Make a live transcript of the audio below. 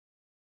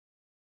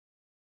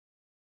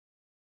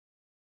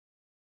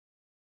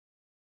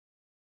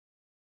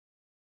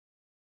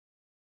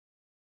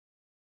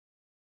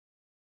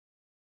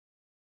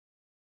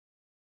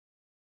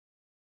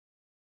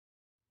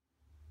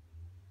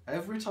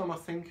Every time I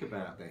think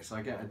about this,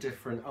 I get a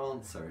different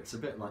answer. It's a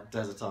bit like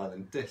Desert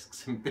Island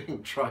Discs and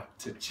being trying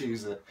to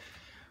choose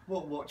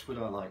what watch would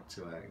I like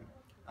to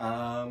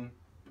own.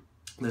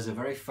 There's a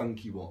very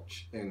funky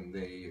watch in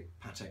the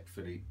Patek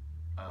Philippe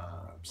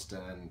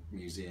Stern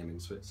Museum in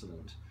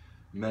Switzerland,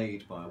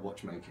 made by a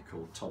watchmaker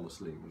called Thomas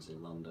Loomes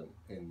in London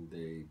in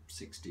the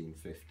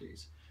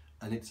 1650s,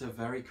 and it's a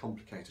very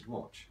complicated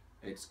watch.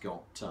 It's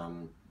got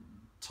time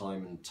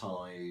and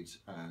tide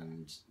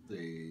and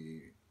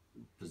the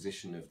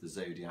position of the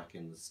zodiac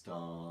in the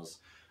stars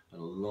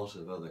and a lot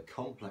of other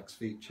complex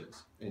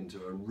features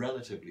into a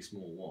relatively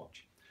small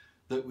watch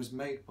that was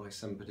made by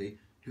somebody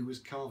who was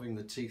carving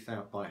the teeth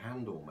out by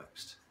hand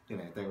almost. You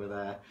know, they were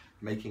there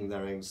making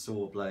their own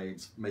saw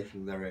blades,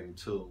 making their own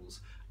tools,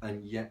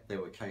 and yet they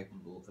were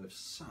capable of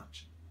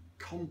such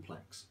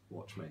complex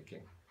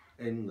watchmaking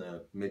in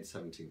the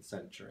mid-17th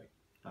century.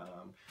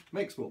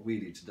 Makes what we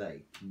do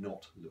today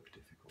not look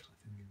difficult, I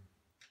think.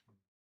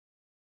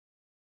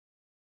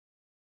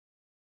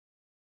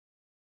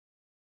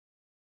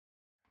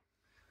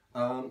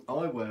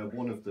 I wear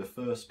one of the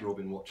first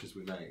Robin watches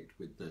we made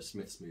with the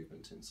Smiths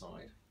movement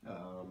inside,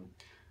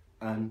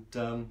 and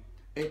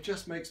it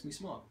just makes me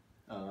smile.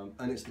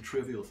 And it's the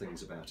trivial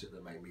things about it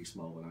that make me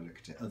smile when I look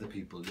at it. Other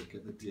people look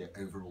at the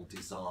overall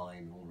design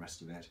and all the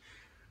rest of it.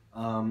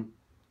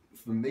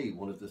 For me,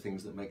 one of the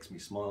things that makes me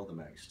smile the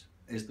most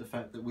is the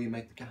fact that we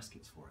make the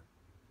gaskets for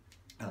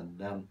it.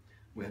 And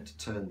we had to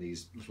turn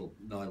these little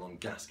nylon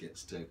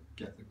gaskets to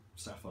get the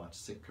sapphire to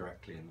sit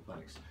correctly in the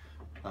base.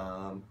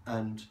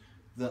 And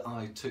that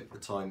I took the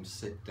time to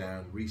sit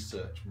down,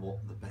 research what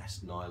the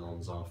best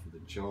nylons are for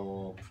the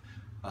job,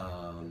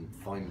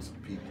 find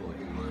people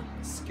who were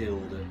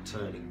skilled at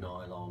turning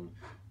nylon,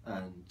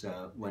 and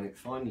when it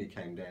finally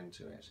came down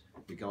to it,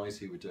 the guys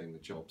who were doing the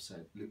job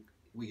said, look,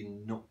 we're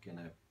not going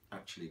to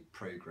actually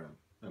program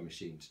a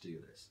machine to do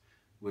this.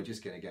 We're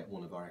just going to get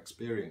one of our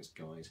experienced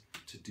guys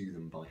to do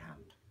them by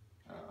hand.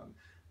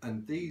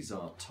 And these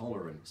are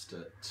toleranced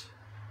at,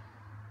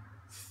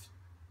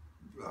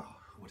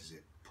 what is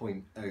it,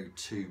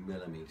 0.02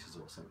 millimeters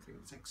or something.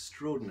 It's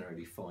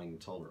extraordinarily fine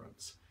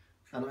tolerance.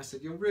 And I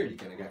said, you're really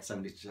going to get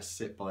somebody to just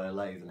sit by a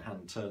lathe and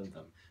hand turn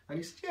them? And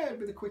he said, yeah, it'd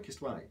be the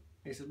quickest way.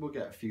 He said, we'll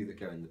get a few that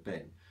go in the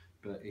bin.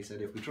 But he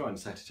said, if we try and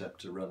set it up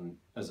to run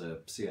as a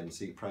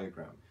CNC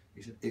program,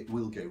 he said, it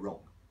will go wrong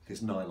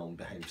because nylon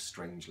behaves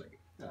strangely.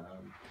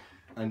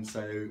 And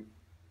so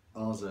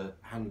ours are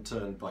hand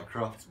turned by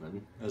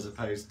craftsmen as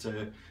opposed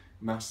to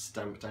mass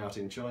stamped out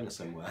in China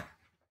somewhere.